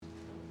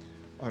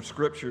Our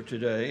scripture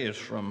today is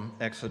from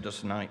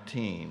Exodus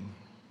 19.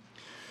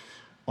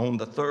 On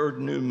the third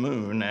new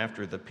moon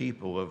after the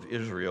people of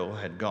Israel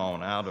had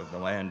gone out of the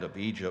land of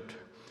Egypt,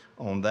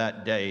 on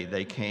that day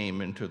they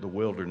came into the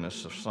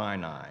wilderness of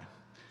Sinai.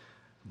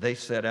 They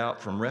set out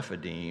from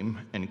Rephidim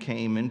and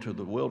came into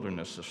the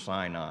wilderness of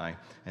Sinai,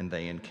 and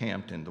they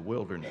encamped in the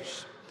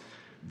wilderness.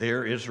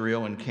 There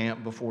Israel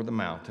encamped before the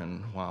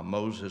mountain, while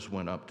Moses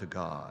went up to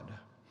God.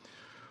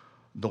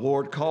 The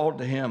Lord called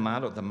to him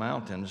out of the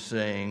mountain,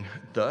 saying,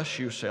 "Thus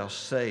you shall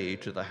say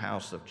to the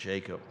house of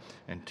Jacob,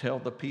 and tell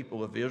the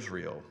people of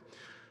Israel,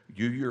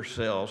 you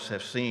yourselves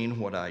have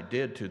seen what I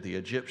did to the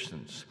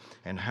Egyptians,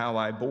 and how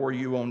I bore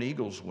you on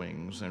eagle's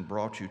wings and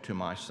brought you to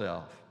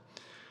myself.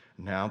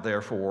 Now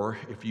therefore,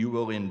 if you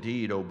will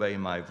indeed obey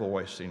my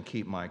voice and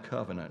keep my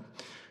covenant,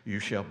 you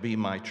shall be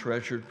my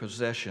treasured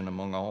possession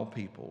among all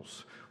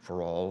peoples,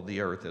 for all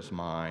the earth is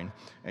mine,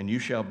 and you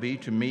shall be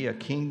to me a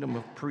kingdom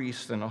of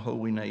priests and a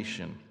holy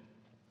nation.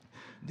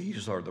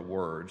 These are the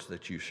words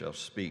that you shall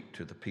speak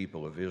to the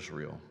people of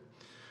Israel."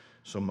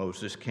 So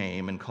Moses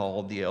came and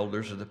called the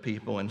elders of the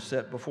people and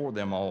set before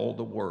them all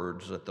the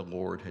words that the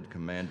Lord had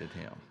commanded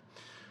him.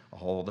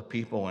 All the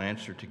people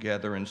answered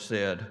together and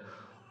said,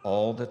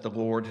 "All that the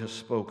Lord has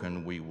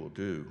spoken we will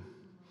do."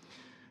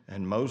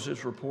 And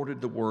Moses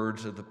reported the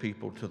words of the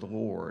people to the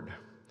Lord.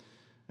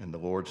 And the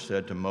Lord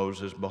said to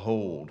Moses,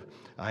 "Behold,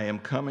 I am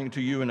coming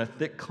to you in a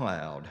thick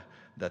cloud,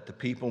 that the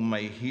people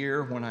may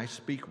hear when I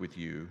speak with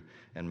you,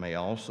 and may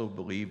also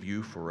believe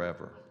you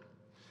forever."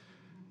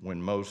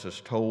 When Moses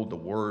told the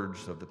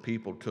words of the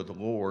people to the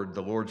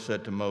Lord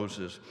said to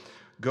Moses,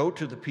 "Go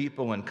to the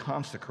people and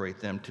consecrate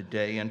them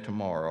today and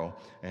tomorrow,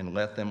 and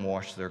let them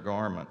wash their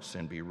garments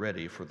and be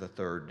ready for the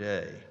third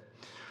day.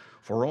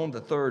 For on the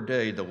third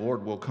day the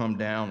Lord will come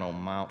down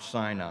on Mount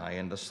Sinai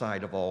in the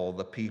sight of all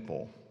the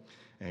people.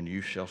 And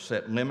you shall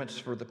set limits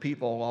for the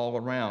people all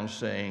around,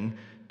 saying,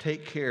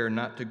 'Take care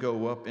not to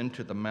go up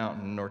into the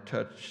mountain nor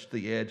touch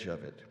the edge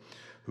of it.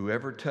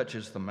 Whoever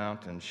touches the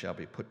mountain shall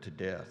be put to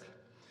death.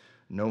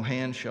 No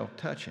hand shall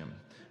touch him,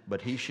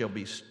 but he shall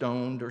be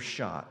stoned or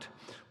shot.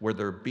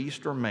 Whether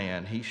beast or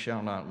man, he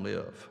shall not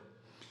live.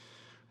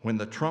 When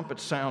the trumpet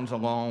sounds a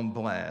long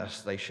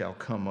blast, they shall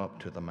come up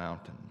to the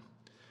mountain.'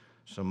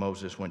 So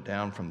Moses went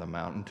down from the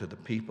mountain to the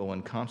people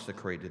and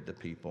consecrated the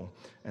people,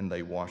 and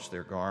they washed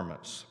their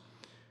garments.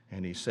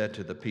 And he said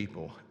to the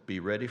people, 'Be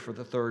ready for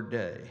the third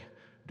day.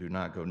 Do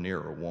not go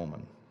near a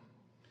woman.'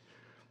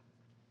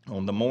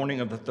 On the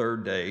morning of the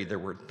third day, there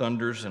were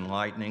thunders and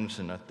lightnings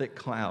and a thick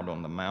cloud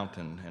on the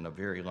mountain and a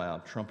very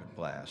loud trumpet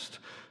blast,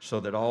 so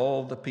that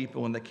all the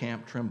people in the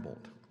camp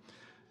trembled.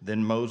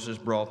 Then Moses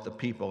brought the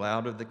people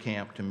out of the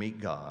camp to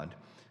meet God,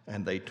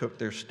 and they took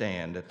their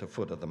stand at the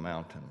foot of the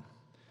mountain.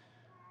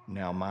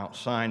 Now Mount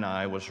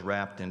Sinai was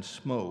wrapped in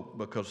smoke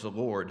because the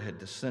Lord had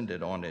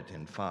descended on it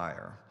in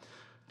fire.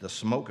 The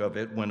smoke of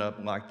it went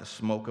up like the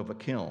smoke of a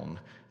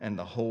kiln, and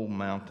the whole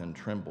mountain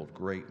trembled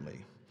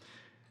greatly.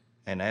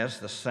 And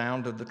as the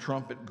sound of the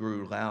trumpet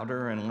grew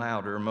louder and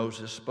louder,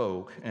 Moses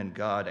spoke, and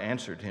God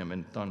answered him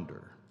in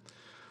thunder.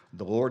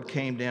 The Lord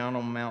came down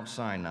on Mount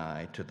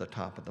Sinai to the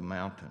top of the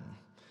mountain.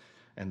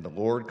 And the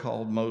Lord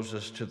called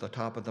Moses to the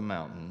top of the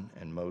mountain,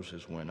 and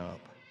Moses went up.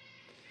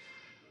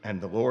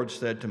 And the Lord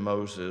said to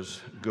Moses,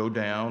 "Go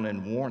down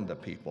and warn the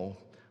people,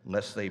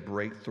 lest they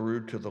break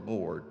through to the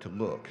Lord to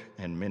look,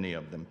 and many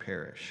of them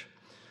perish.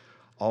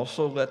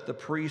 Also let the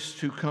priests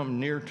who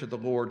come near to the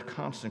Lord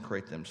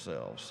consecrate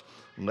themselves,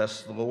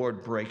 lest the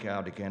Lord break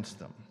out against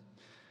them."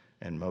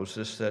 And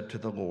Moses said to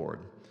the Lord,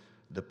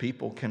 "The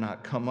people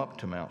cannot come up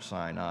to Mount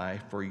Sinai,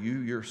 for you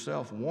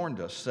yourself warned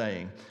us,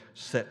 saying,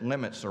 'Set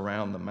limits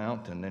around the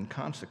mountain and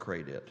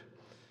consecrate it.'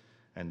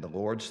 And the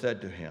Lord said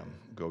to him,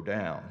 'Go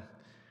down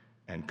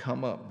and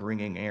come up,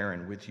 bringing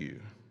Aaron with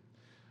you.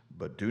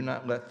 But do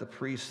not let the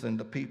priests and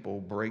the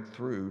people break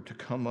through to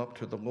come up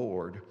to the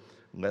Lord,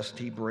 lest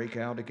he break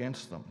out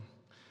against them."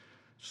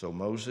 So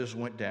Moses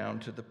went down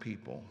to the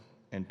people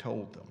and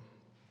told them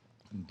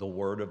the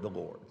word of the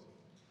Lord.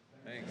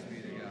 Thanks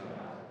be to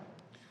God.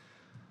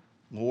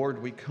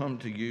 Lord, we come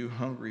to you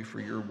hungry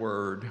for your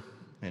word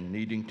and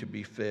needing to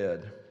be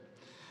fed.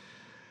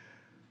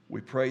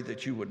 We pray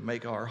that you would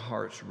make our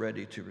hearts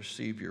ready to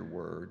receive your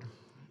word.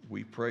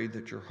 We pray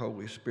that your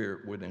Holy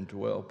Spirit would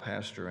indwell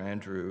Pastor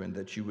Andrew, and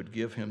that you would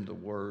give him the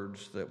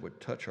words that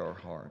would touch our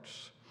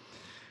hearts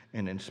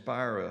and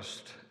inspire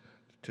us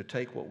to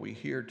take what we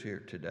hear here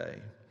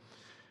today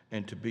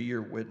and to be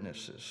your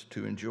witnesses,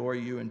 to enjoy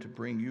you and to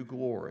bring you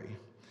glory,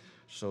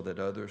 so that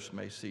others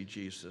may see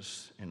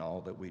Jesus in all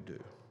that we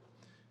do.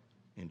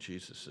 In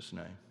Jesus'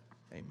 name,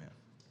 amen.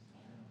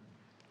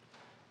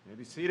 You may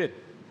be seated.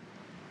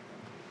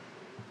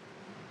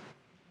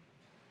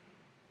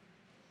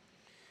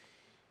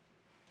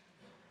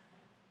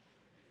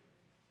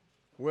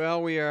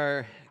 Well, we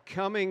are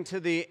coming to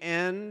the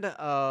end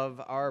of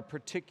our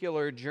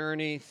particular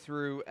journey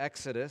through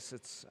Exodus.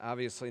 It's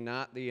obviously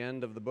not the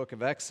end of the book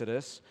of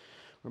Exodus.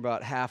 We're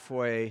about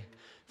halfway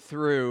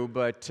through,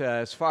 but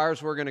as far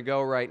as we're going to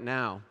go right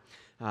now,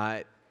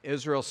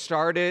 Israel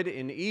started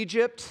in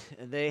Egypt.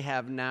 They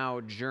have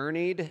now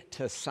journeyed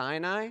to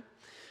Sinai.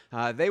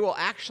 They will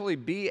actually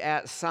be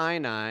at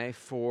Sinai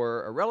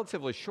for a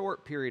relatively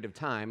short period of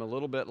time, a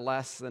little bit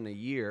less than a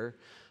year.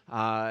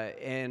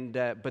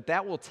 But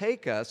that will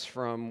take us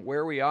from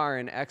where we are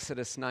in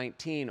Exodus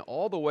 19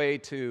 all the way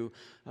to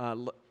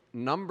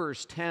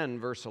Numbers 10,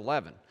 verse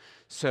 11.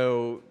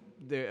 So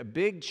a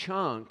big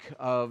chunk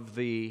of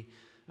the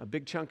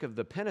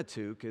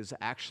Pentateuch is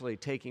actually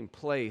taking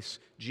place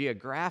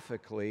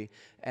geographically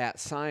at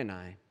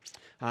Sinai.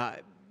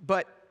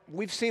 But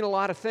we've seen a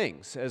lot of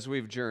things as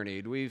we've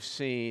journeyed. We've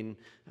seen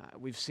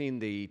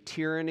the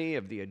tyranny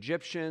of the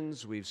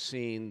Egyptians. We've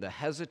seen the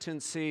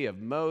hesitancy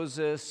of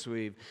Moses.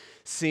 We've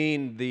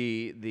seen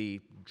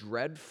the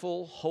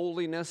dreadful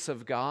holiness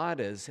of God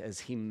as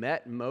he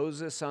met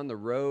Moses on the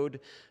road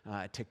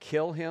to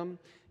kill him.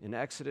 In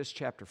Exodus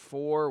chapter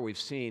 4, we've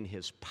seen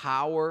his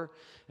power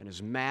and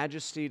his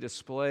majesty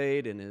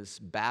displayed in his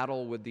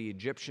battle with the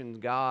Egyptian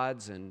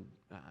gods and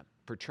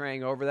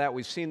portraying over that.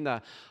 We've seen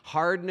the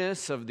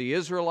hardness of the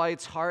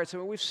Israelites' hearts. I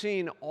mean, we've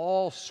seen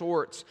all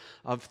sorts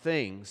of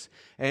things.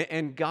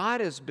 And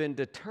God has been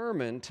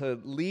determined to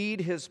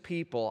lead his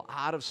people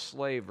out of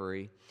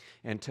slavery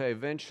and to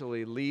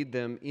eventually lead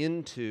them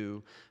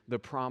into the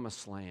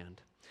promised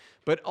land.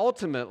 But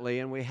ultimately,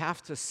 and we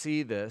have to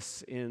see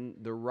this in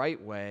the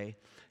right way,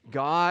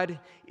 God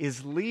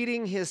is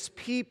leading his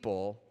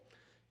people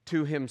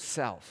to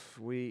himself.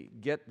 We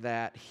get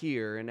that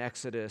here in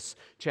Exodus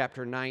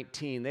chapter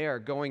 19. They are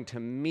going to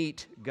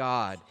meet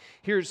God.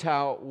 Here's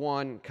how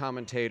one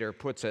commentator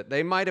puts it.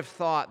 They might have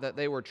thought that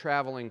they were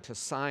traveling to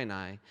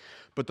Sinai,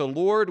 but the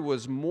Lord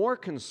was more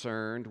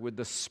concerned with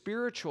the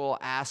spiritual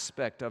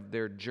aspect of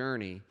their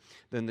journey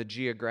than the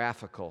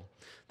geographical.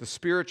 The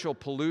spiritual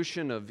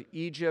pollution of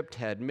Egypt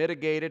had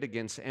mitigated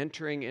against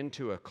entering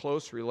into a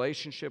close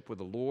relationship with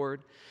the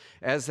Lord.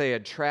 As they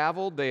had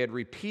traveled, they had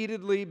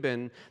repeatedly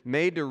been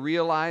made to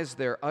realize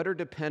their utter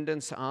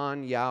dependence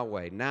on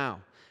Yahweh.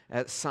 Now,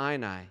 at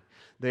Sinai,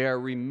 they are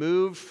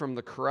removed from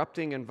the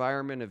corrupting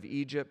environment of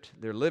Egypt.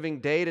 They're living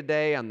day to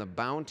day on the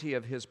bounty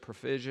of his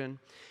provision,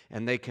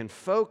 and they can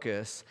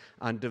focus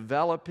on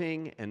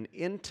developing an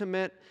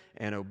intimate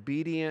and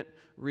obedient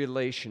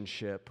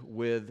relationship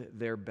with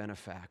their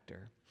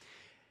benefactor.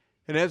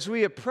 And as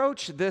we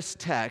approach this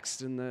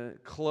text in the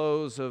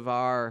close of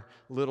our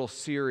little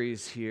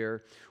series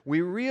here,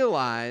 we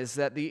realize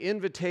that the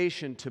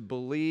invitation to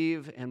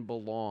believe and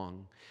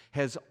belong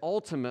has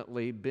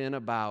ultimately been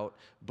about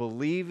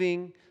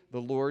believing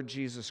the Lord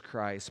Jesus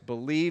Christ,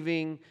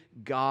 believing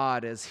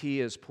God as he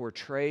is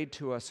portrayed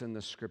to us in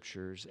the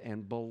Scriptures,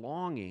 and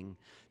belonging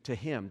to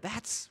him.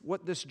 That's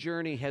what this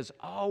journey has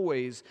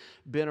always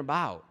been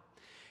about.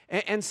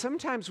 And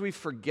sometimes we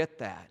forget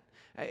that.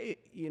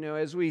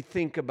 As we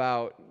think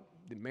about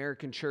the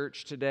American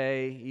church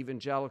today,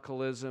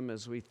 evangelicalism,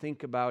 as we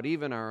think about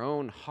even our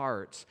own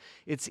hearts,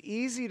 it's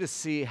easy to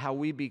see how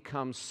we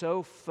become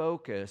so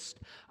focused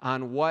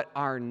on what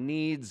our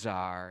needs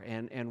are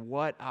and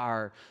what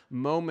our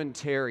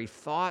momentary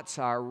thoughts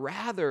are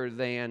rather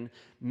than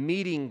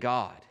meeting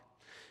God.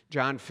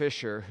 John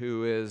Fisher,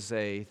 who is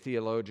a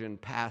theologian,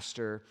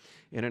 pastor,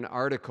 in an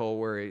article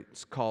where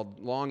it's called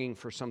Longing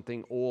for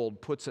Something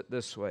Old, puts it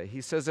this way. He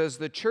says, as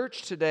the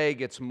church today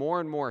gets more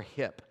and more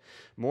hip,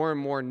 more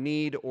and more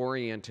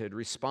need-oriented,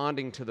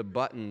 responding to the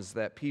buttons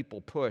that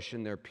people push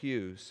in their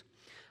pews,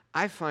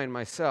 I find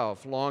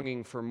myself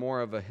longing for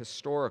more of a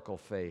historical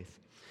faith.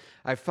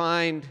 I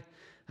find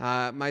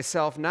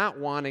myself not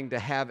wanting to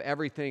have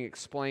everything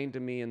explained to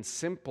me in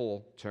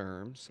simple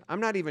terms.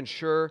 I'm not even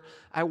sure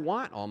I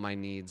want all my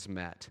needs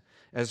met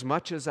as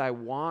much as I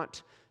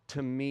want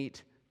to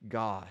meet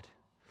God.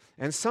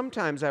 And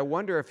sometimes I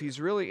wonder if he's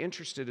really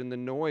interested in the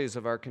noise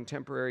of our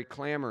contemporary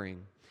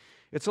clamoring.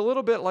 It's a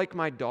little bit like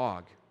my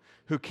dog,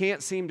 who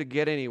can't seem to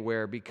get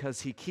anywhere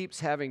because he keeps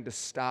having to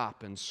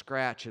stop and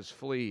scratch his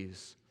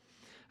fleas.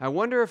 I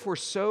wonder if we're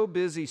so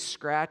busy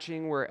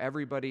scratching where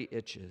everybody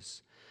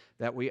itches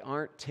that we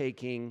aren't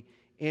taking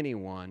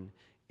anyone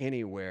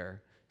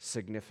anywhere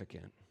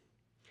significant.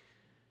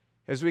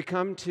 As we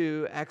come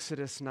to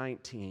Exodus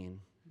 19,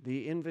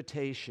 the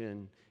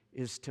invitation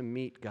is to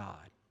meet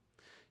God.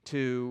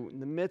 In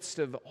the midst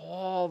of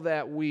all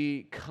that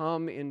we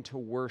come into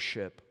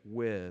worship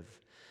with,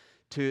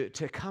 to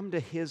come to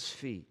his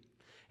feet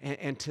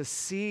and to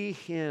see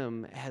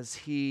him as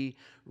he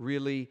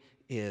really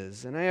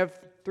is. And I have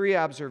 3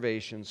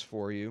 observations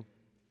for you.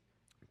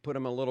 Put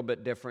them a little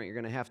bit different. You're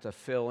going to have to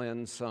fill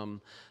in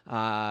some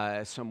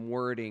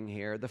wording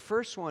here. The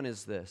first one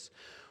is this.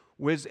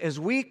 As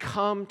we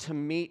come to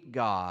meet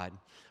God,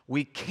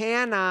 we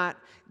cannot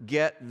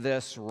get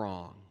this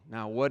wrong.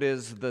 Now, what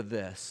is the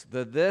this?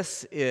 The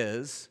this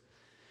is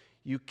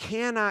you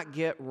cannot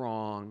get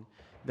wrong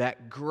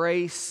that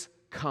grace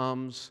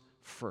comes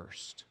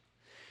first.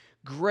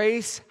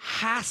 Grace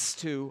has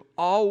to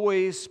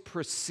always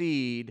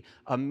precede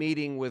a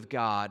meeting with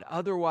God.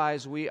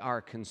 Otherwise, we are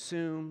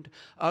consumed.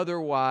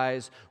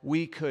 Otherwise,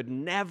 we could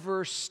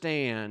never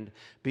stand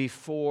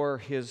before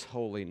His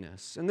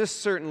holiness. And this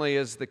certainly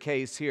is the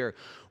case here.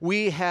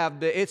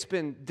 It's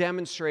been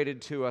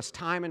demonstrated to us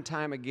time and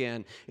time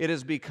again. It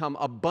has become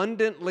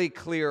abundantly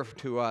clear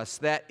to us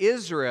that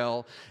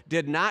Israel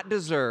did not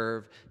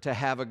deserve to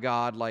have a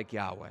God like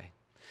Yahweh.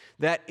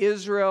 That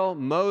Israel,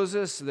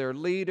 Moses, their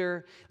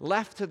leader,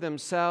 left to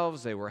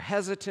themselves, they were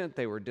hesitant,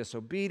 they were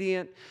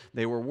disobedient,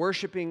 they were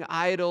worshiping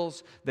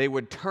idols, they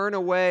would turn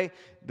away.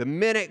 The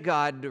minute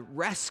God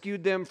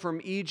rescued them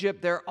from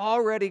Egypt, they're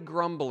already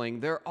grumbling,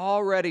 they're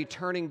already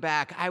turning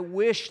back. I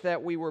wish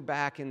that we were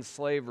back in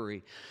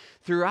slavery.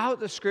 Throughout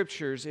the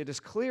Scriptures, it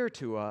is clear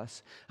to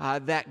us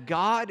that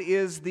God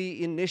is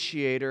the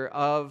initiator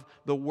of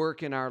the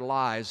work in our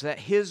lives, that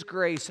His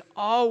grace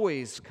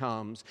always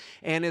comes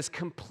and is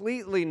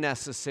completely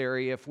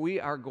necessary if we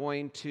are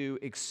going to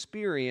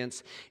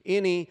experience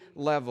any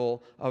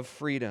level of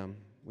freedom.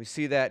 We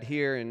see that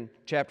here in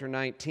chapter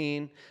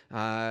 19,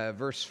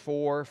 verse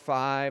 4,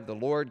 5. The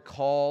Lord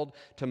called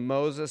to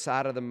Moses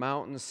out of the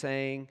mountain,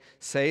 saying,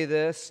 "Say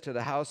this to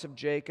the house of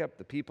Jacob,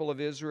 the people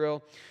of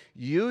Israel,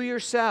 you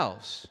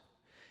yourselves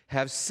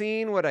have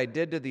seen what I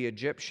did to the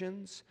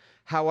Egyptians,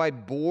 how I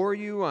bore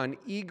you on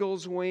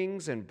eagle's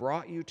wings and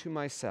brought you to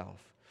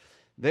myself.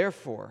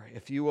 Therefore,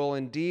 if you will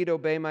indeed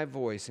obey my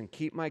voice and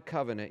keep my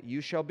covenant,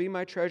 you shall be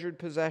my treasured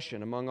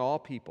possession among all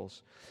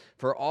peoples,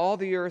 for all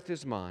the earth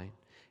is mine.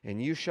 And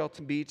you shall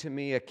be to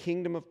me a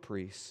kingdom of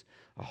priests,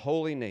 a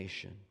holy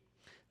nation.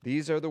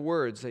 These are the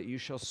words that you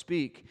shall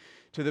speak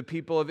to the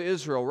people of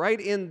Israel." Right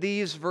in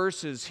these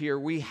verses here,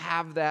 we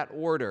have that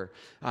order.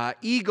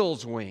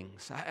 Eagle's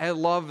wings. I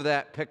love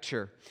that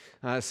picture.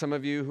 Some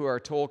of you who are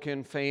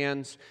Tolkien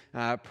fans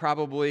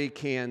probably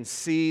can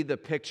see the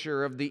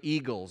picture of the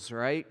eagles,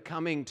 right?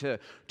 Coming to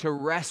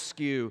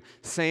rescue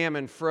Sam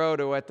and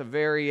Frodo at the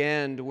very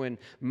end when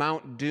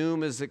Mount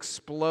Doom is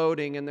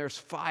exploding and there's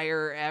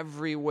fire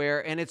everywhere,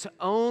 and it's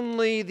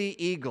only the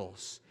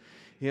eagles.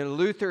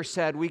 Luther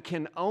said we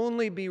can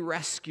only be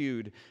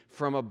rescued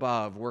from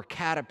above. We're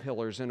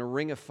caterpillars in a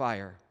ring of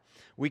fire.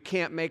 We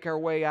can't make our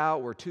way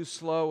out. We're too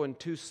slow and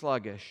too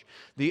sluggish.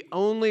 The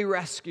only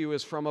rescue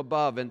is from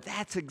above, and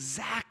that's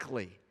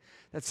exactly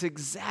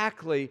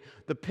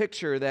the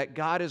picture that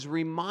God is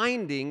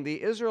reminding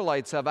the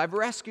Israelites of. I've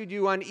rescued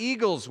you on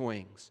eagle's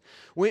wings.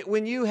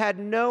 When you had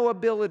no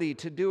ability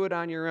to do it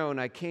on your own,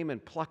 I came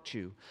and plucked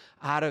you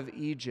out of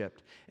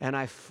Egypt, and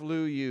I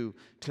flew you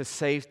to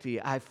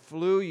safety. I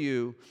flew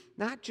you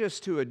not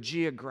just to a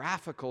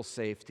geographical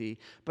safety,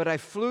 but I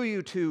flew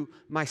you to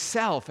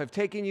myself. I've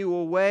taken you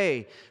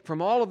away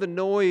from all of the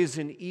noise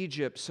in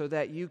Egypt so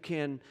that you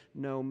can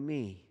know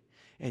me.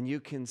 And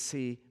you can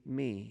see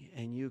me,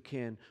 and you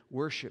can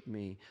worship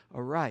me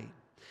aright.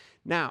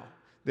 Now,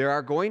 there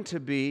are going to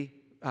be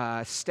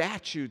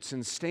statutes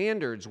and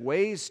standards,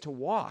 ways to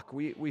walk.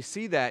 We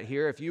see that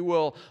here. If you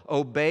will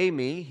obey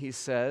me, he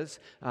says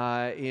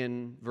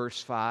in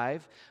verse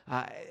 5.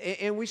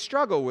 And we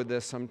struggle with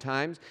this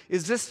sometimes.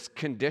 Is this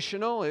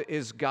conditional?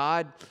 Is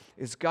God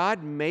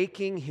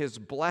making His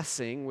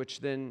blessing, which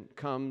then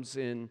comes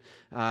in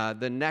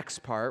the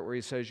next part where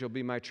He says, "You'll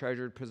be my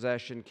treasured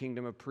possession,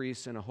 kingdom of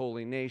priests, and a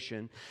holy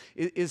nation."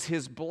 Is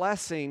His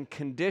blessing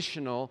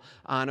conditional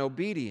on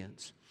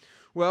obedience?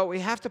 Well, we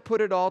have to put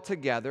it all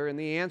together, and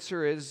the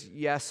answer is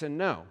yes and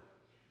no.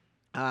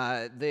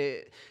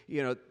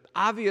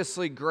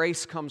 Obviously,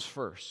 grace comes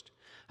first.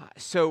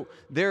 So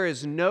there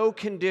is no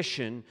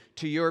condition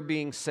to your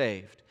being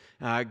saved.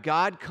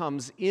 God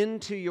comes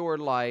into your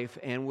life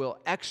and will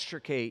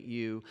extricate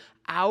you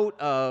out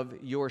of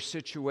your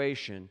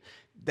situation.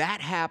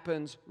 That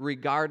happens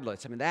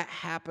regardless. That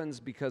happens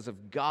because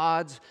of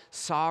God's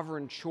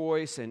sovereign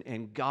choice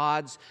and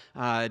God's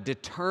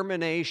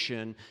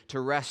determination to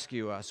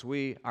rescue us.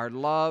 We are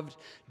loved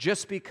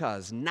just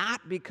because,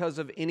 not because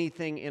of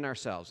anything in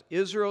ourselves.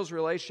 Israel's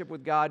relationship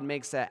with God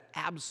makes that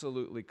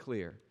absolutely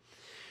clear.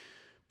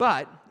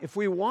 But if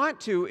we want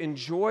to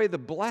enjoy the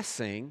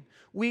blessing,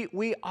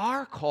 we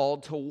are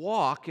called to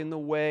walk in the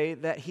way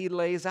that He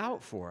lays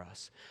out for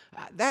us.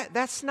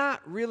 That's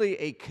not really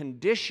a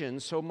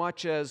condition so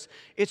much as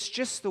it's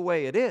just the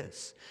way it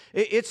is.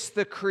 It's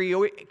the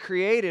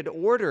created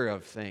order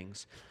of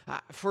things.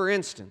 For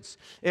instance,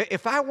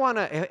 if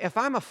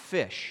I'm a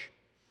fish,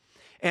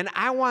 and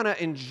I want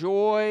to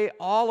enjoy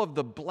all of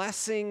the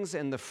blessings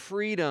and the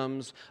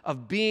freedoms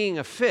of being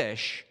a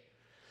fish,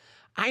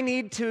 I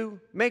need to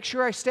make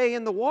sure I stay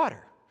in the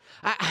water.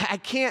 I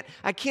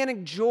can't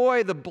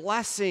enjoy the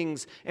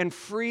blessings and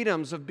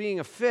freedoms of being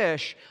a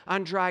fish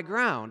on dry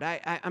ground.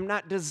 I'm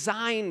not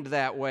designed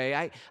that way.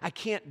 I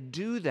can't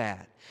do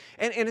that.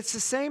 And it's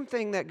the same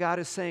thing that God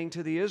is saying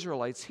to the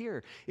Israelites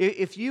here.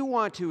 If you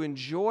want to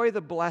enjoy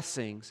the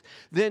blessings,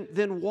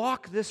 then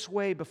walk this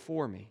way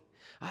before me.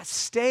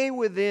 Stay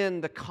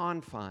within the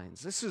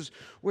confines. This is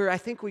where I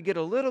think we get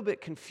a little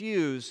bit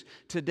confused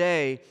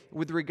today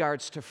with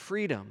regards to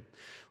freedom.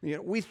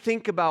 We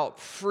think about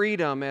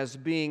freedom as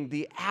being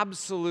the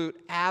absolute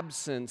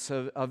absence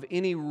of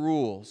any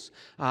rules,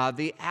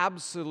 the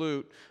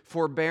absolute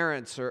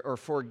forbearance or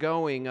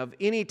foregoing of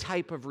any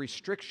type of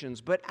restrictions.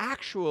 But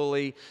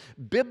actually,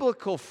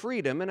 biblical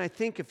freedom, and I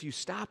think if you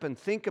stop and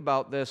think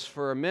about this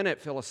for a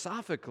minute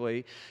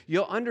philosophically,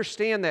 you'll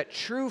understand that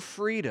true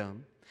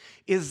freedom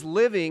is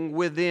living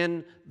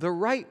within the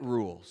right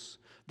rules,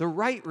 the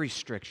right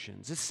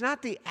restrictions. It's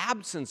not the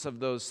absence of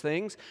those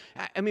things.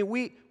 I mean,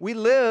 we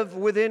live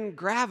within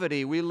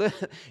gravity. We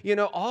live,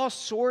 all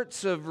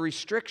sorts of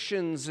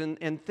restrictions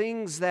and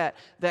things that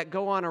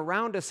go on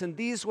around us, and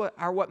these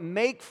are what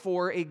make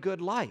for a good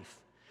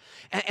life.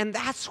 And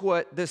that's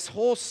what this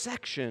whole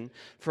section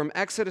from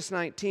Exodus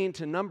 19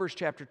 to Numbers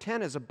chapter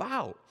 10 is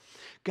about.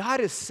 God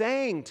is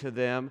saying to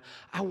them,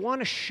 I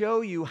want to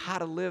show you how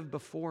to live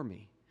before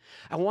me.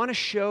 I want to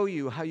show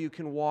you how you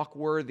can walk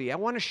worthy. I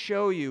want to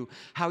show you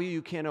how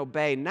you can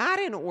obey, not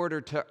in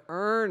order to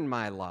earn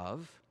my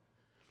love,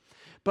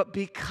 but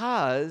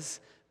because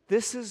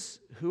this is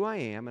who I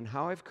am and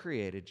how I've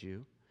created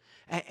you,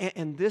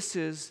 and this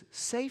is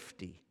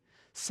safety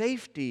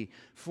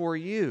for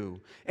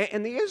you.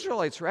 And the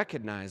Israelites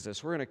recognize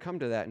this. We're going to come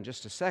to that in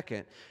just a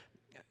second.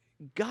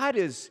 God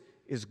is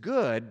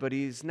good, but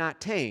he's not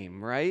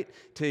tame, right?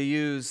 To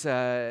use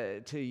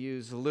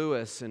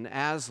Lewis and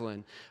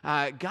Aslan.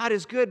 God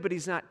is good, but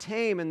he's not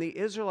tame, and the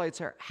Israelites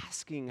are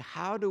asking,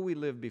 how do we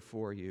live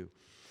before you?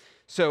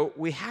 So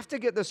we have to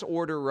get this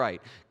order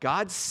right.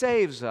 God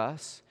saves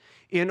us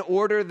in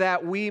order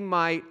that we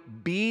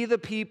might be the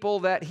people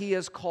that he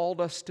has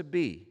called us to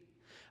be.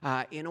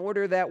 In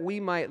order that we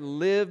might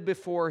live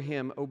before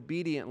him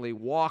obediently,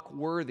 walk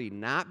worthy,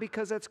 not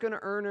because that's going to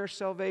earn our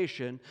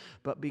salvation,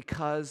 but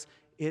because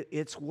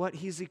it's what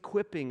he's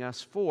equipping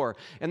us for.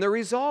 And the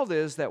result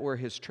is that we're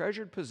his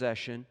treasured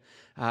possession,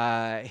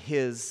 a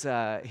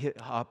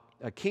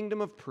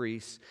kingdom of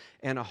priests,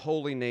 and a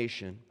holy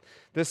nation.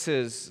 This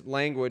is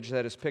language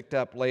that is picked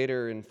up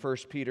later in 1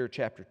 Peter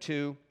chapter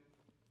 2.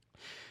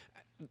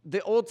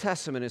 The Old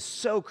Testament is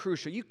so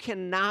crucial. You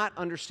cannot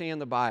understand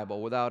the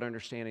Bible without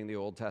understanding the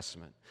Old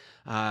Testament.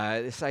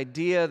 This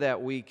idea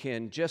that we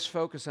can just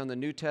focus on the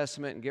New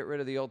Testament and get rid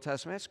of the Old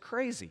Testament, that's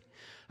crazy.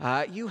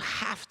 You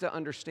have to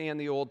understand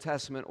the Old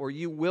Testament or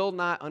you will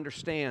not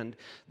understand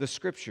the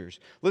Scriptures.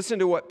 Listen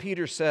to what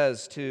Peter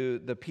says to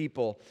the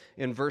people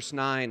in verse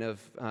 9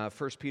 of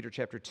 1 Peter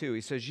chapter 2.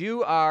 He says,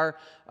 "You are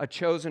a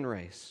chosen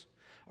race,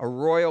 a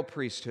royal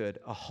priesthood,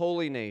 a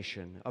holy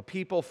nation, a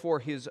people for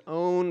his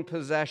own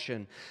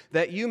possession,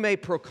 that you may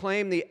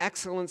proclaim the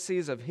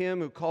excellencies of him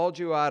who called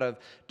you out of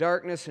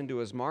darkness into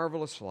his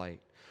marvelous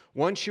light.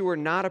 Once you were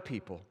not a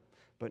people,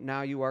 but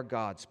now you are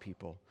God's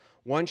people.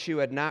 Once you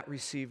had not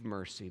received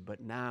mercy,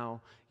 but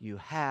now you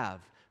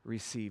have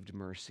received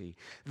mercy."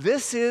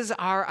 This is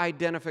our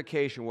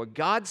identification. What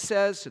God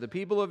says to the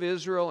people of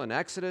Israel in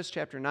Exodus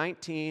chapter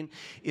 19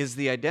 is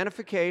the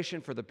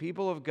identification for the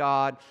people of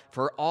God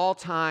for all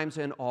times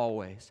and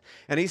always.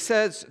 And he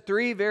says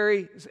three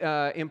very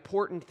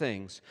important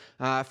things.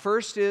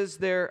 First is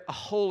they're a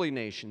holy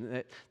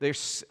nation.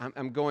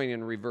 I'm going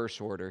in reverse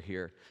order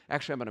here.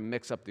 Actually, I'm going to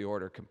mix up the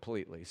order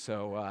completely.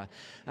 So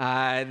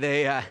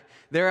they're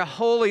a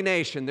holy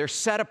nation. They're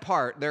set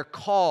apart. They're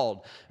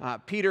called.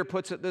 Peter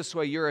puts it this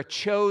way, you're a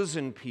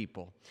chosen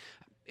people.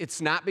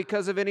 It's not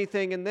because of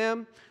anything in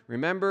them.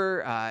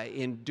 Remember,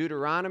 in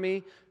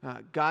Deuteronomy,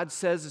 God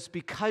says it's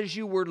because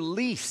you were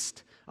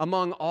least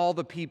among all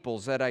the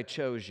peoples that I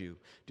chose you.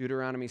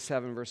 Deuteronomy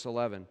 7, verse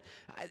 11.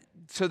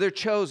 So they're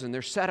chosen.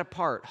 They're set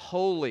apart,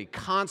 holy,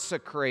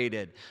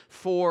 consecrated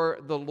for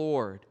the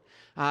Lord.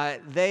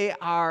 They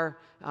are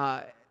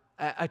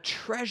a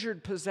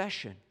treasured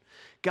possession.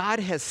 God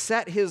has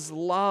set his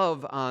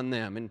love on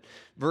them. And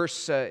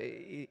verse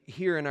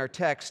here in our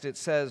text, it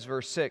says,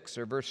 verse 6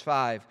 or verse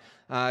 5,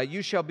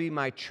 "You shall be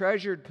my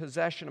treasured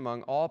possession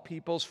among all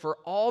peoples, for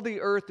all the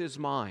earth is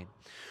mine."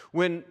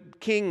 When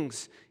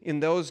kings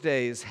in those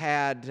days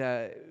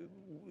had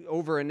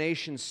over a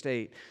nation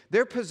state,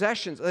 their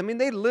possessions,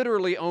 they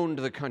literally owned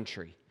the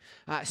country.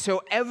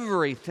 So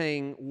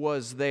everything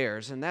was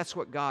theirs, and that's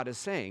what God is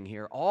saying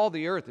here. All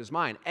the earth is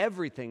mine.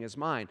 Everything is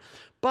mine.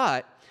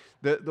 But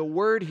the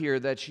word here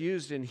that's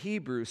used in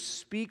Hebrew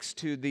speaks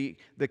to the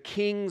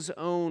king's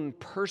own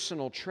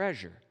personal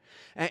treasure.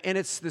 And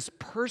it's this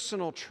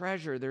personal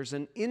treasure. There's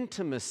an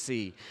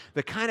intimacy,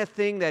 the kind of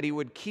thing that he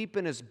would keep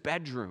in his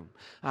bedroom.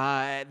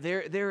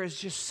 There is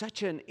just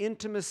such an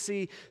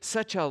intimacy,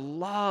 such a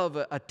love,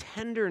 a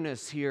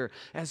tenderness here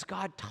as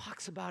God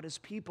talks about his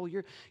people.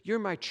 You're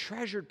my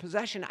treasured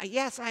possession.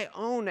 Yes, I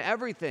own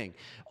everything.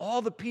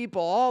 All the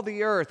people, all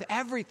the earth,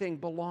 everything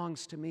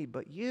belongs to me.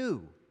 But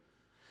you,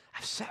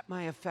 I've set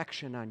my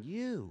affection on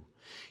you.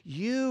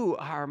 You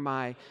are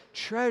my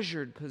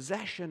treasured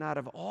possession out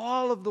of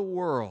all of the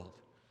world.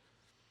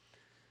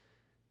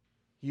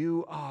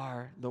 You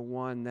are the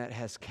one that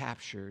has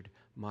captured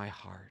my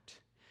heart.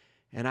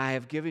 And I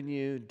have given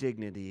you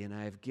dignity, and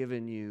I have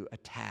given you a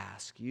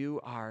task.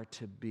 You are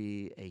to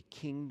be a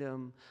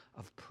kingdom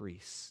of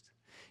priests.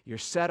 You're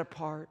set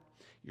apart,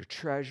 you're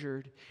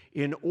treasured,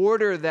 in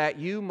order that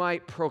you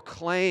might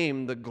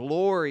proclaim the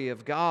glory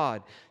of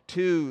God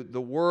to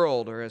the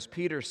world, or as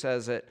Peter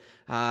says it,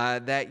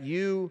 that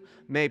you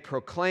may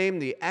proclaim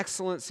the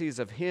excellencies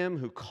of Him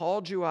who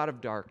called you out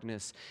of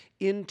darkness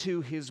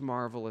into His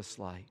marvelous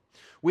light.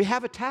 We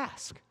have a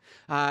task.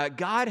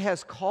 God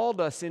has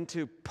called us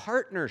into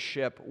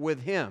partnership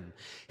with Him.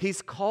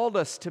 He's called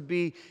us to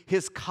be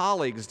His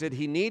colleagues. Did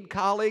He need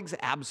colleagues?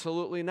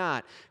 Absolutely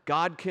not.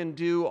 God can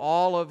do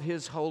all of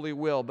His holy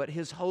will, but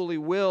His holy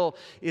will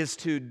is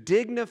to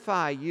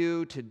dignify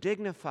you, to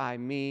dignify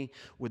me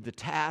with the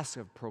task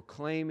of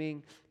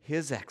proclaiming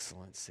His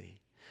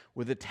excellency,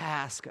 with the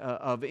task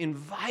of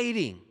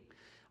inviting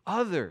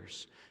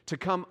others to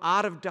come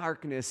out of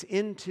darkness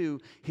into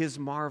His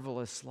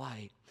marvelous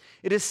light.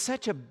 It is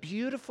such a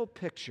beautiful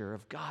picture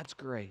of God's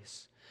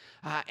grace.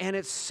 And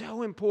it's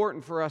so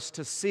important for us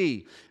to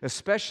see,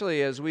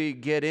 especially as we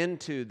get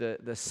into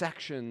the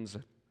sections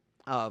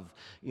of,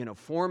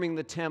 forming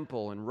the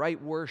temple and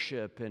right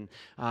worship and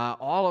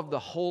all of the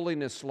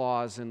holiness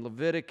laws in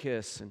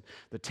Leviticus and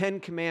the Ten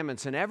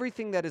Commandments and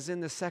everything that is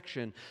in this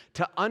section,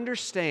 to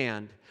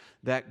understand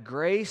that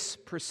grace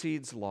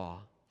precedes law.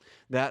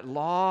 That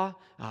law,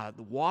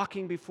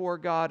 walking before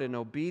God in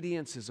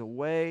obedience, is a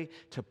way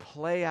to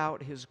play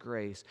out His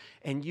grace.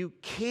 And you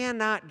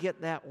cannot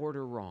get that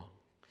order wrong.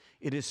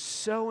 It is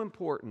so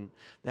important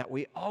that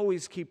we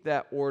always keep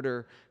that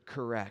order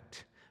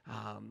correct.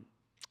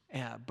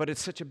 But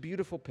it's such a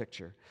beautiful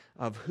picture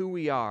of who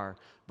we are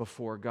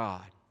before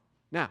God.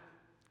 Now,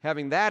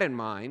 having that in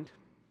mind,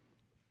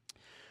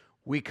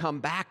 we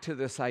come back to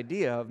this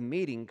idea of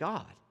meeting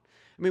God.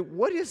 I mean,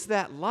 what is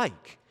that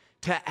like?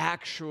 To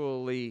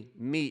actually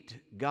meet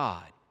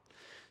God.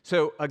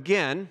 So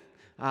again,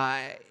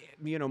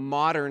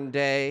 modern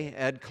day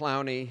Ed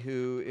Clowney,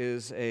 who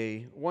is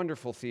a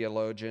wonderful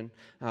theologian,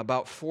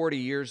 about 40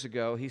 years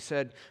ago, he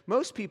said,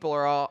 most people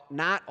are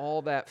not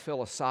all that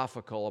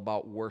philosophical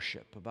about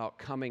worship, about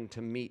coming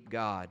to meet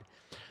God.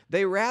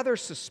 They rather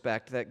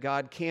suspect that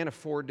God can't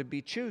afford to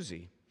be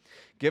choosy.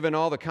 Given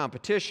all the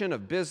competition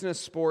of business,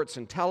 sports,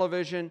 and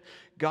television,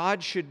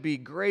 God should be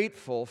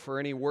grateful for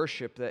any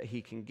worship that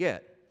He can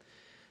get.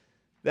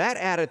 That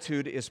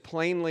attitude is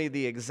plainly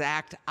the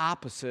exact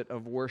opposite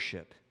of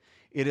worship.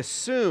 It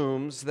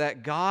assumes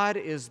that God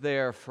is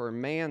there for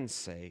man's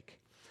sake,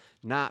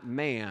 not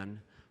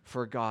man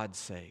for God's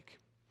sake.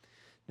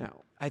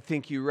 Now, I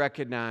think you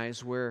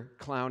recognize where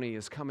Clowney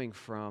is coming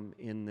from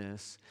in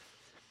this.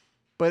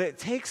 But it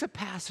takes a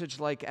passage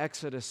like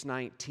Exodus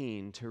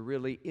 19 to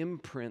really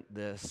imprint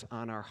this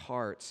on our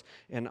hearts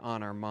and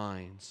on our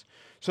minds.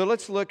 So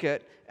let's look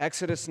at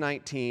Exodus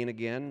 19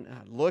 again.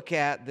 Look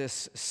at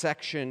this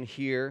section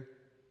here.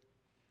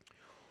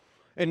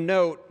 And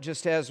note,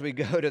 just as we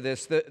go to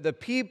this, the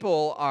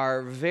people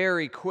are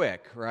very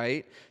quick,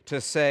 right, to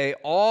say,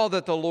 all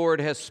that the Lord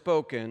has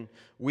spoken,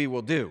 we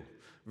will do,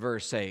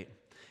 verse 8.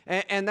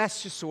 And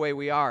that's just the way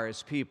we are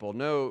as people.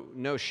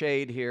 No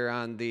shade here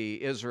on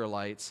the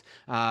Israelites.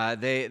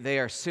 They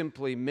are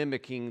simply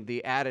mimicking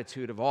the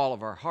attitude of all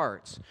of our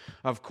hearts.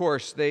 Of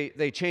course,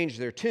 they changed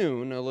their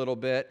tune a little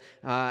bit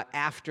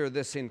after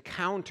this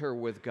encounter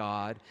with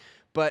God,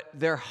 but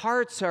their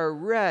hearts are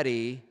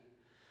ready,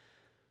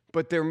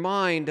 but their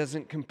mind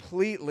doesn't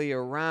completely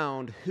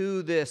around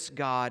who this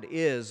God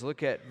is.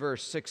 Look at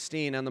verse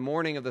 16. On the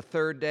morning of the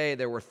third day,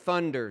 there were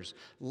thunders,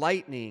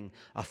 lightning,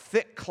 a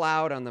thick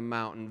cloud on the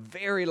mountain,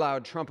 very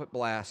loud trumpet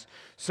blasts,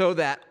 so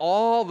that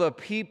all the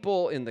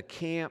people in the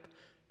camp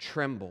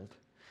trembled.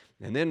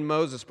 And then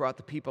Moses brought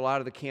the people out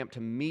of the camp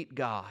to meet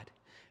God.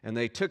 And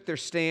they took their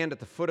stand at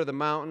the foot of the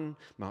mountain.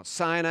 Mount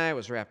Sinai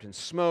was wrapped in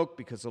smoke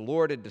because the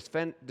Lord had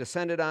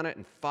descended on it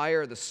in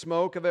fire. The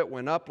smoke of it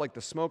went up like the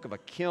smoke of a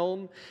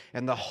kiln,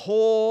 and the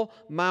whole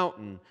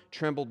mountain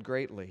trembled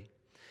greatly.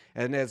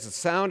 And as the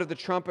sound of the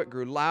trumpet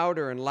grew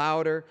louder and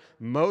louder,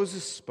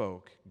 Moses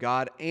spoke.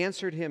 God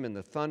answered him in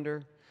the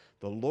thunder.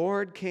 The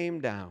Lord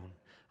came down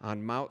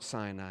on Mount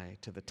Sinai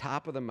to the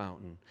top of the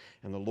mountain,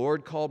 and the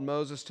Lord called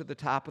Moses to the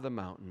top of the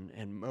mountain,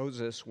 and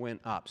Moses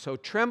went up. So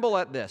tremble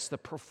at this, the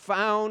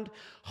profound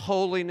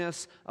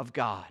holiness of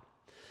God.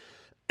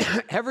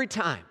 Every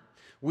time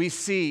we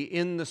see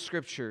in the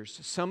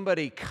Scriptures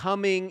somebody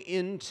coming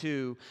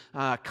into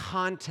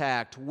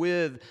contact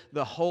with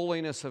the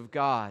holiness of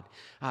God,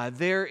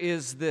 there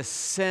is this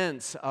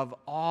sense of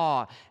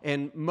awe,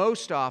 and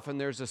most often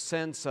there's a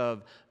sense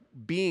of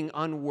being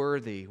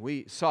unworthy.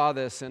 We saw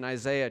this in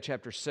Isaiah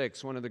chapter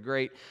 6, one of the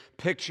great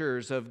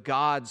pictures of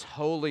God's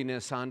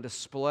holiness on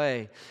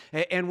display.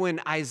 And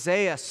when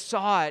Isaiah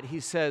saw it, he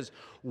says,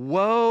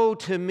 "Woe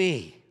to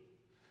me,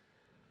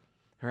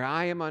 for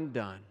I am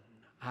undone.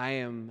 I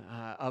am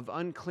of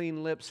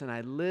unclean lips, and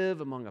I live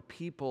among a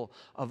people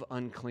of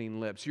unclean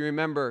lips." You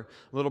remember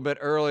a little bit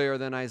earlier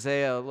than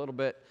Isaiah, a little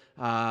bit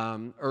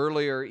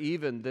earlier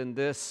even than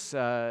this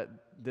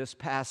this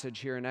passage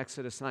here in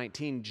Exodus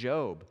 19,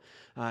 Job.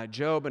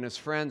 Job and his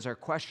friends are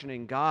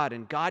questioning God,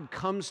 and God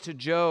comes to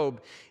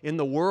Job in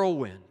the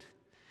whirlwind.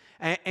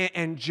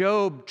 And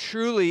Job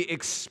truly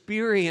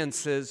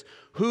experiences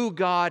who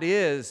God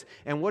is.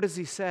 And what does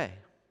he say?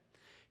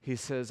 He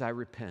says, I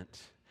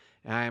repent.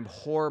 And I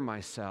abhor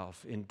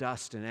myself in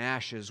dust and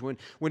ashes.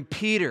 When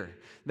Peter,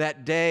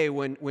 that day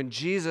when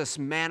Jesus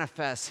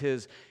manifests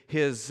his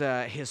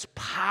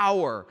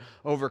power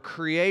over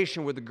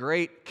creation with a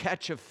great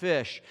catch of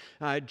fish,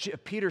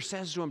 Peter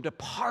says to him,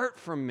 depart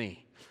from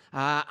me.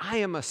 I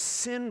am a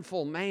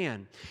sinful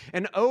man.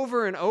 And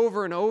over and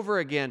over and over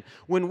again,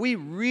 when we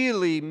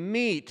really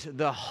meet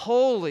the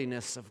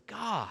holiness of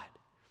God,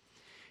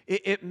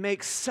 it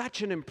makes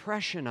such an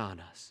impression on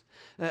us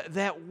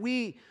that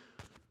we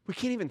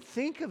can't even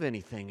think of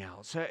anything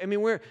else. I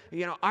mean,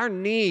 our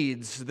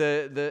needs,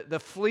 the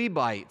flea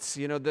bites,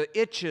 the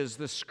itches,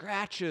 the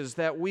scratches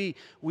that we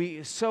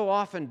so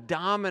often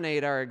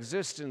dominate our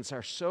existence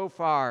are so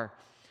far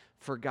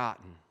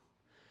forgotten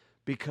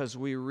because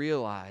we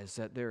realize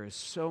that there is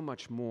so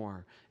much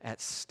more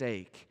at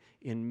stake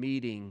in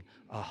meeting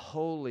a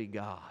holy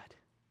God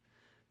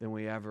than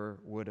we ever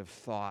would have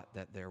thought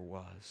that there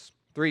was.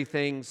 Three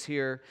things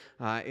here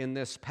in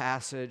this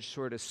passage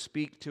sort of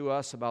speak to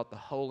us about the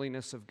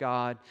holiness of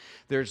God.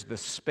 There's the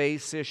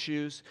space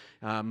issues.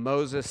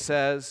 Moses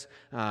says,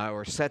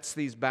 or sets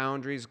these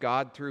boundaries.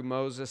 God, through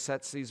Moses,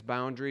 sets these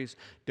boundaries.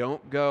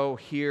 Don't go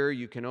here.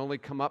 You can only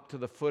come up to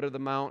the foot of the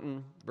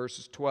mountain.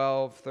 Verses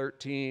 12,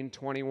 13,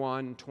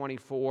 21,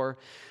 24.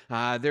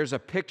 There's a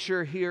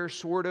picture here,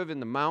 sort of, in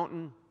the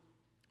mountain.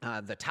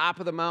 The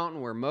top of the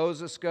mountain where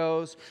Moses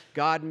goes,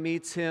 God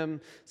meets him.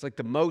 It's like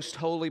the most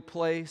holy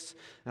place.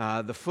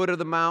 The foot of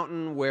the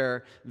mountain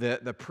where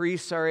the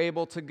priests are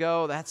able to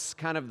go, that's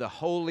kind of the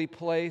holy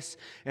place.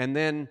 And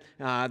then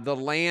the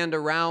land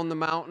around the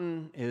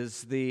mountain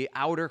is the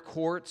outer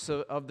courts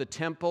of the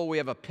temple. We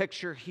have a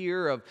picture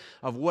here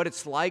of what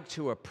it's like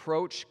to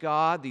approach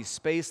God, these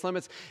space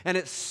limits. And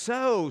it's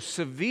so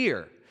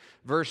severe.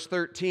 Verse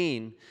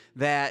 13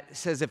 that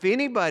says, if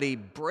anybody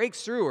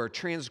breaks through or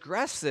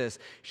transgresses this,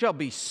 shall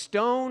be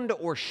stoned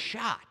or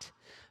shot.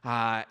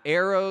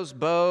 Arrows,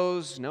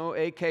 bows, no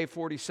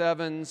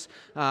AK-47s,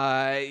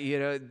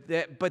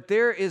 but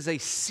there is a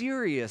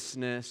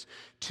seriousness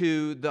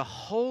to the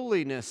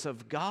holiness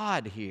of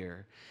God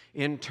here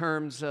in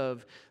terms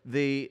of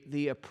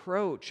the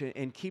approach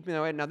and keeping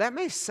that way. Now, that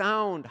may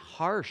sound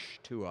harsh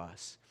to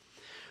us,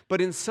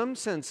 but in some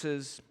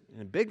senses,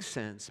 in a big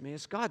sense, I mean,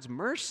 it's God's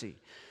mercy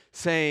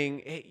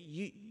saying,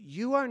 hey,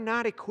 you are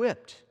not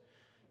equipped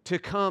to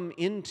come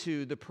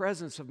into the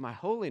presence of my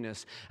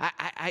holiness.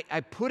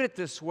 I put it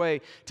this way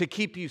to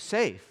keep you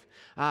safe.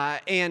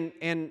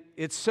 And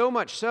it's so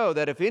much so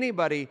that if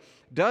anybody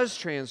does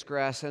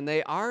transgress and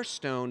they are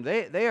stoned,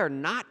 they are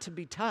not to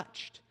be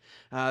touched.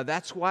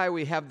 That's why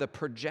we have the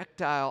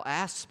projectile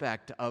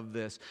aspect of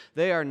this.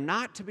 They are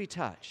not to be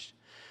touched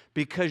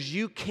because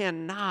you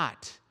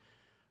cannot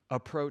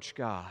approach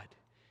God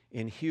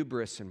in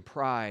hubris and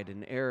pride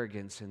and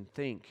arrogance and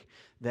think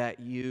that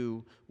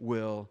you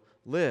will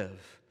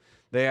live.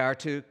 They are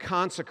to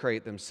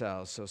consecrate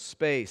themselves. So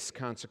space,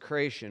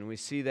 consecration, we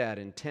see that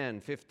in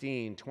 10,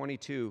 15,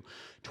 22,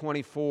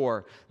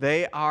 24.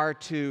 They are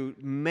to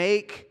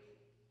make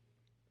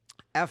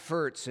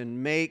efforts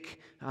and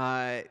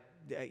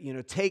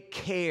take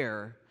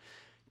care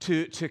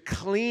to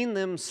clean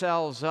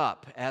themselves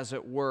up, as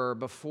it were,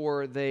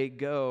 before they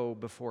go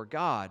before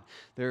God.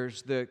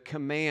 There's the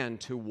command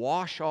to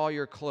wash all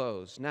your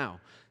clothes. Now,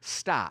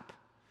 stop.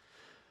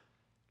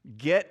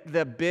 Get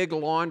the big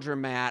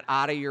laundromat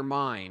out of your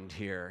mind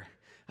here.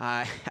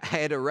 I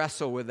had to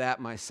wrestle with that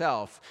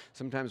myself.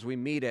 Sometimes we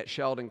meet at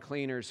Sheldon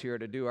Cleaners here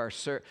to do our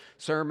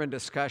sermon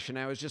discussion.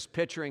 I was just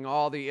picturing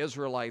all the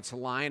Israelites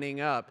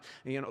lining up,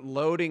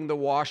 loading the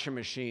washing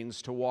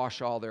machines to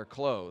wash all their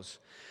clothes.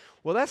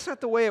 Well, that's not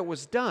the way it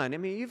was done. I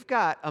mean, you've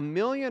got 1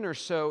 million or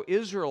so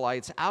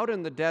Israelites out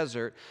in the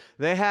desert.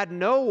 They had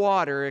no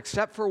water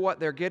except for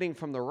what they're getting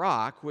from the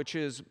rock, which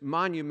is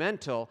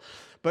monumental.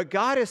 But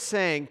God is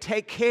saying,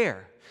 take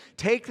care.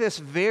 Take this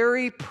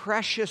very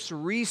precious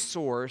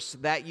resource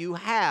that you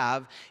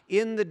have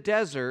in the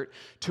desert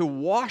to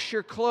wash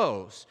your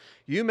clothes.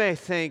 You may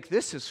think,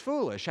 this is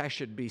foolish. I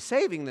should be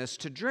saving this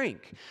to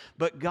drink.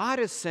 But God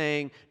is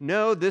saying,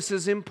 no, this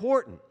is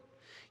important.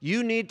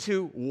 You need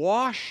to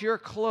wash your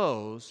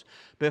clothes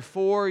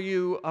before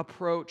you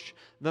approach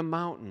the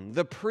mountain.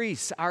 The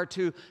priests are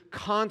to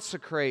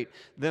consecrate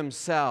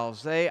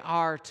themselves. They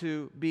are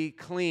to be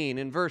clean.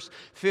 In verse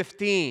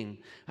 15,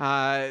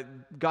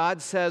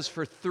 God says,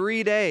 for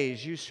 3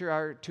 days you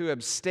are to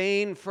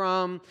abstain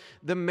from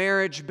the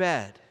marriage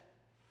bed,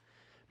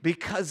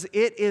 because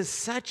it is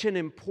such an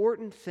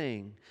important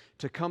thing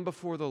to come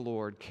before the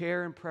Lord.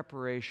 Care and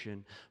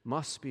preparation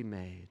must be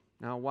made.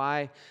 Now,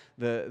 why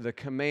the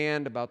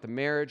command about the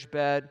marriage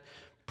bed?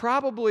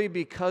 Probably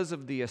because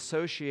of the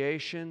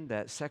association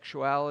that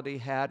sexuality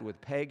had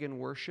with pagan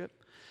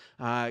worship.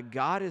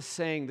 God is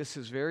saying this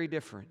is very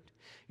different.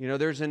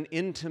 There's an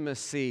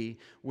intimacy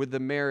with the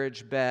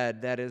marriage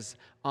bed that is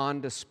on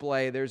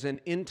display. There's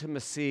an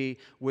intimacy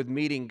with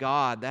meeting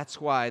God. That's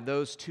why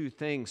those two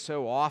things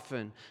so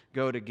often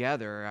go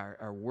together,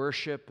 our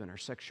worship and our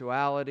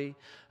sexuality.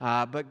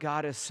 But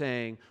God is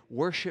saying,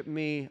 worship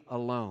me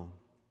alone.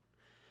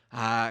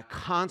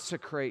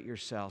 Consecrate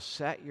yourself,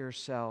 set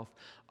yourself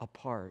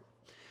apart.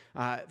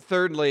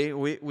 Thirdly,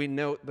 we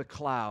note the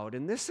cloud,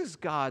 and this is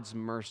God's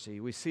mercy.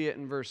 We see it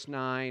in verse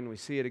 9, we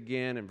see it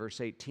again in verse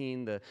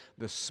 18,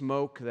 the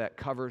smoke that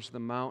covers the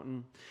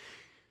mountain.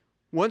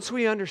 Once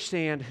we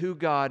understand who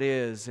God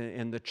is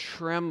and the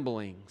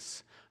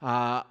tremblings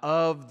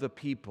of the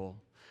people,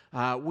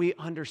 we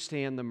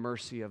understand the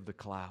mercy of the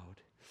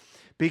cloud.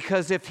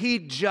 Because if he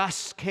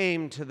just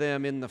came to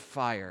them in the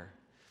fire,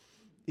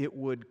 it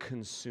would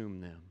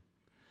consume them.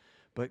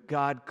 But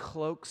God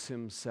cloaks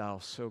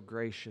himself so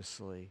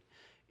graciously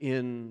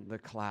in the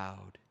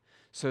cloud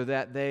so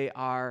that they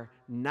are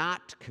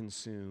not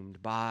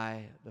consumed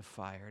by the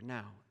fire.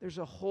 Now, there's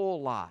a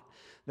whole lot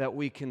that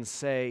we can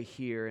say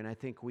here, and I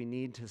think we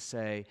need to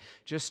say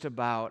just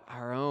about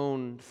our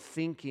own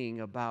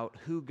thinking about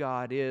who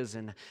God is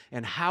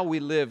and how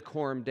we live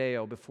Coram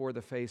Deo before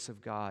the face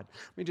of God.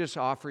 Let me just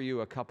offer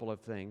you a couple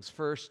of things.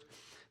 First,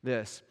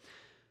 this.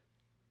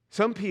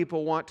 Some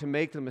people want to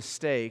make the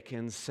mistake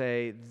and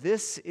say,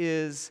 this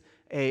is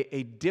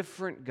a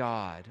different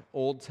God,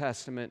 Old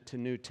Testament to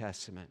New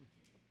Testament.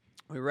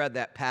 We read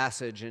that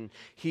passage in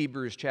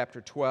Hebrews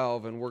chapter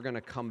 12, and we're going to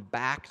come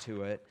back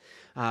to it.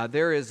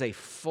 There is a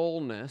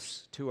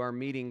fullness to our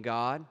meeting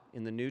God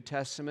in the New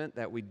Testament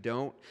that we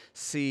don't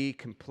see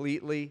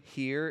completely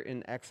here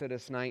in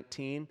Exodus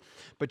 19.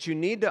 But you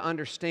need to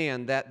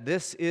understand that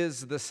this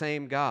is the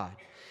same God.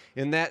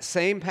 In that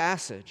same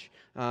passage,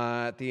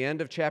 at the end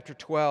of chapter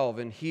 12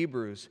 in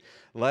Hebrews,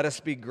 let us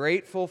be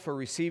grateful for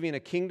receiving a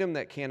kingdom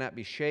that cannot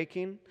be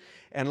shaken,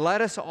 and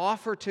let us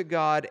offer to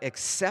God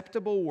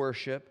acceptable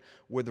worship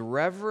with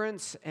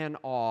reverence and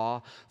awe,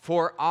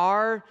 for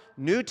our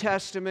New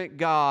Testament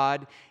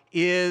God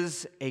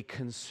is a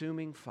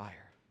consuming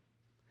fire.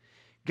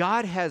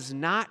 God has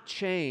not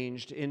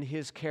changed in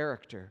his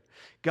character.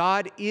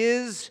 God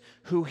is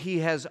who he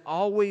has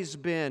always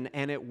been,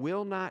 and it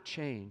will not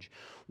change.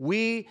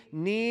 We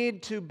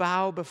need to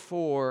bow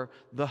before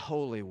the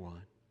Holy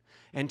One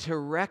and to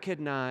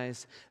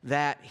recognize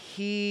that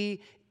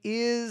he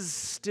is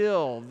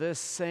still this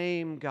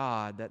same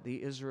God that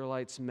the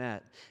Israelites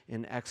met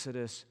in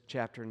Exodus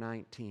chapter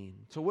 19.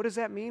 So what does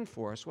that mean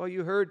for us? Well,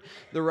 you heard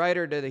the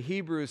writer to the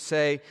Hebrews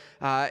say,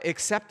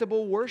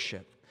 acceptable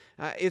worship.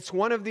 It's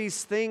one of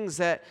these things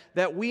that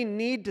we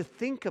need to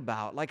think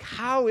about. Like,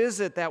 how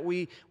is it that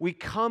we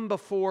come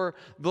before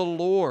the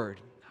Lord?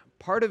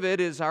 Part of it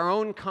is our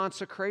own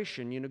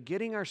consecration,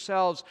 getting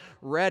ourselves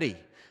ready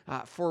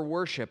for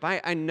worship.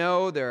 I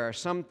know there are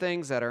some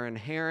things that are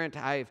inherent.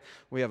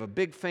 We have a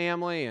big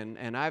family,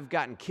 and I've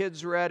gotten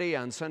kids ready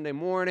on Sunday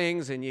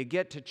mornings, and you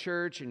get to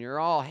church, and you're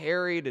all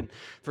harried, and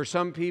for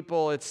some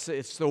people, it's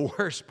the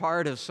worst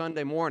part of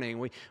Sunday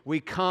morning. We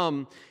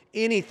come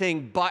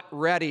anything but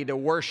ready to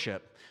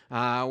worship.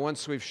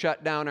 Once we've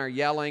shut down our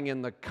yelling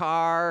in the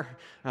car,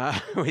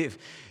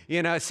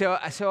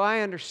 so I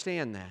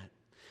understand that.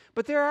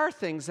 But there are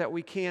things that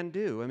we can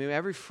do. I mean,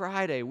 every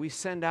Friday we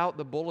send out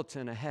the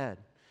bulletin ahead.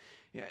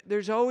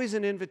 There's always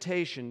an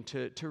invitation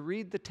to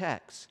read the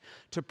text,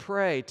 to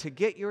pray, to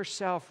get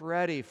yourself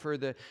ready for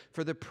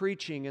the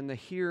preaching and the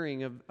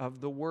hearing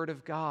of the Word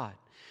of God.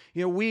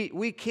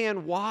 We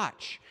can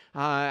watch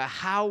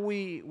how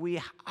we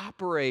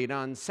operate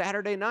on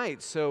Saturday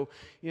nights. So,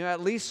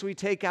 at least we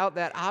take out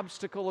that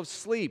obstacle of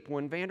sleep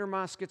when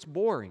Vandermoss gets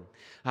boring.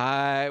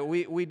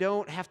 We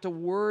don't have to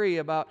worry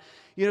about,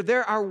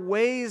 there are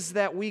ways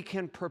that we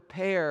can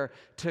prepare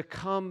to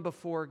come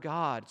before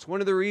God. It's one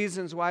of the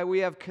reasons why we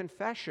have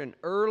confession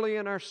early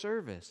in our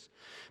service,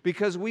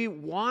 because we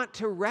want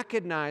to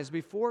recognize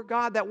before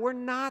God that we're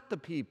not the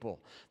people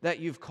that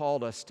you've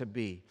called us to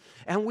be.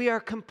 And we are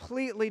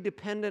completely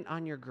dependent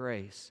on your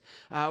grace.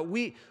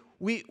 We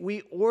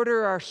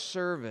order our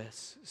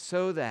service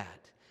so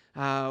that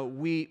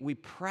we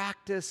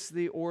practice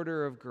the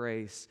order of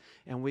grace,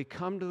 and we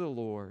come to the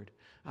Lord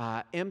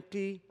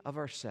empty of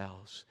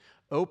ourselves,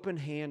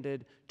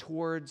 open-handed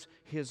towards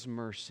his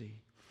mercy.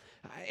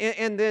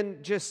 And then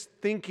just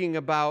thinking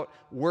about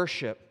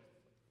worship.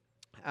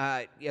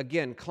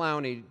 Again,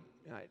 Clowney,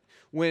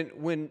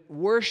 when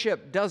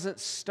worship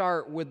doesn't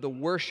start with the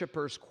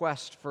worshiper's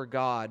quest for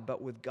God,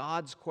 but with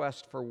God's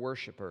quest for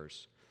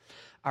worshipers.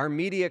 Our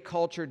media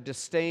culture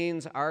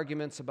disdains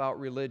arguments about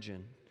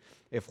religion.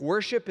 If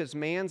worship is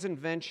man's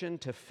invention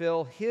to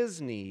fill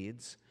his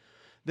needs,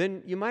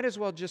 then you might as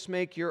well just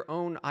make your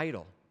own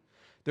idol.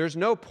 There's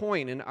no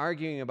point in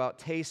arguing about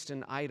taste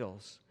and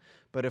idols.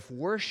 But if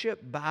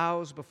worship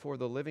bows before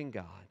the living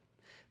God,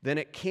 then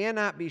it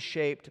cannot be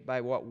shaped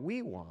by what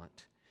we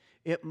want.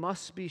 It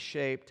must be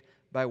shaped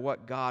by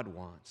what God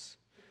wants.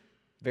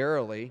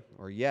 Verily,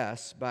 or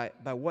yes, by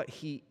what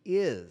he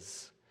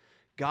is.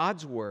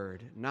 God's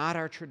word, not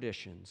our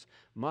traditions,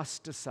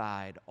 must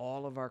decide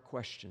all of our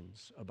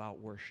questions about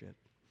worship.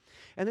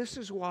 And this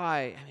is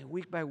why,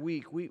 week by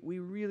week, we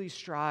really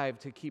strive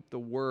to keep the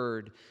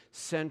Word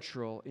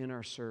central in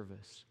our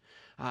service.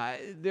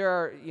 There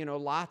are,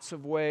 lots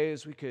of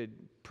ways we could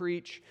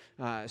preach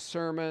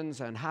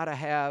sermons on how to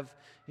have,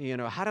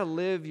 how to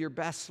live your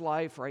best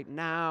life right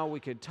now. We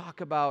could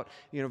talk about,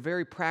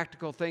 very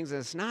practical things. And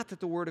it's not that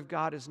the Word of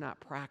God is not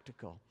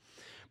practical.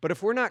 But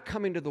if we're not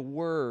coming to the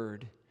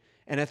Word,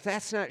 and if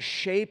that's not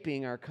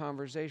shaping our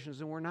conversations,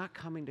 then we're not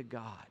coming to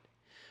God.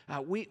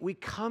 We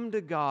come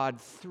to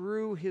God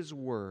through His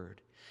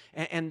Word.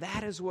 And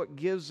that is what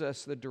gives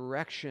us the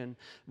direction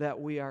that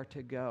we are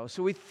to go.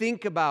 So we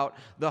think about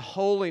the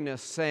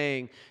holiness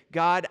saying,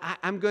 God,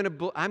 I'm going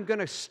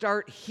to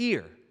start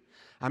here.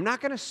 I'm not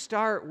going to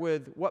start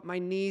with what my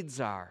needs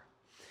are.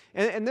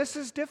 And this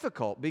is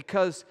difficult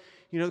because,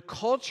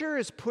 culture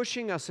is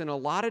pushing us in a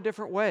lot of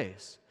different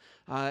ways.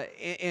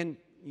 And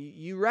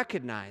you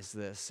recognize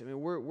this.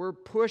 We're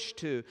pushed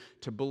to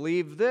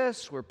believe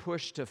this. We're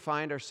pushed to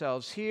find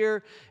ourselves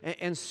here.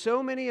 And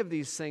so many of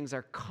these things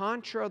are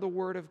contra the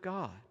Word of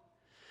God.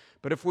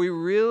 But if we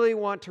really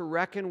want to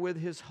reckon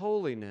with His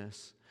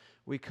holiness,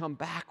 we come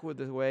back with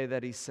the way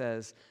that He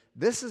says,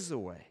 this is the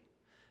way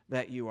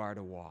that you are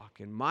to walk.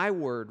 And my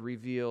Word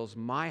reveals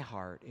my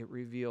heart. It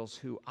reveals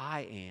who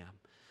I am.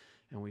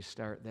 And we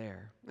start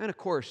there. And of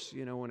course,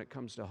 when it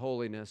comes to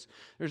holiness,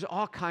 there's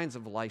all kinds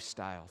of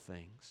lifestyle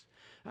things.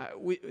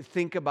 We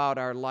think about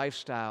our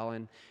lifestyle,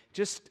 and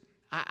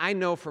I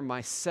know for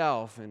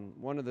myself, and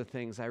one of the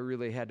things I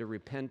really had to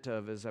repent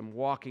of as I'm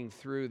walking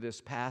through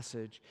this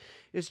passage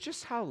is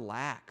just how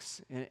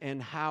lax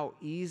and how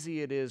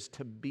easy it is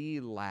to be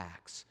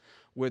lax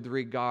with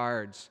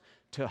regards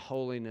to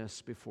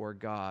holiness before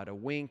God. A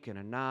wink and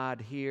a nod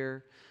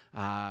here,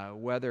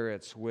 whether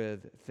it's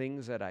with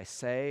things that I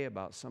say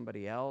about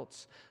somebody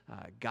else,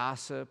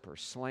 gossip or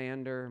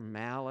slander,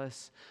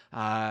 malice.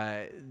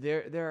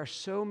 There are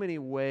so many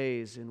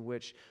ways in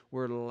which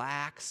we're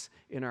lax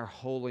in our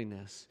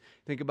holiness.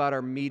 Think about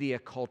our media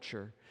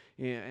culture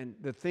and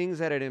the things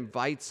that it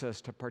invites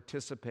us to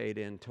participate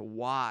in, to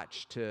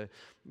watch, to,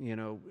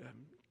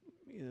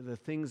 the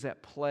things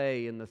that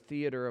play in the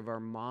theater of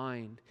our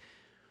mind.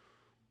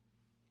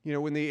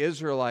 When the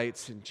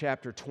Israelites in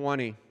chapter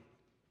 20,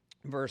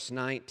 verse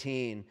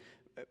 19,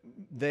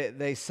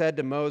 they said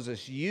to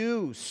Moses,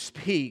 "You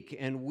speak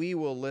and we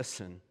will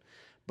listen,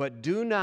 but do not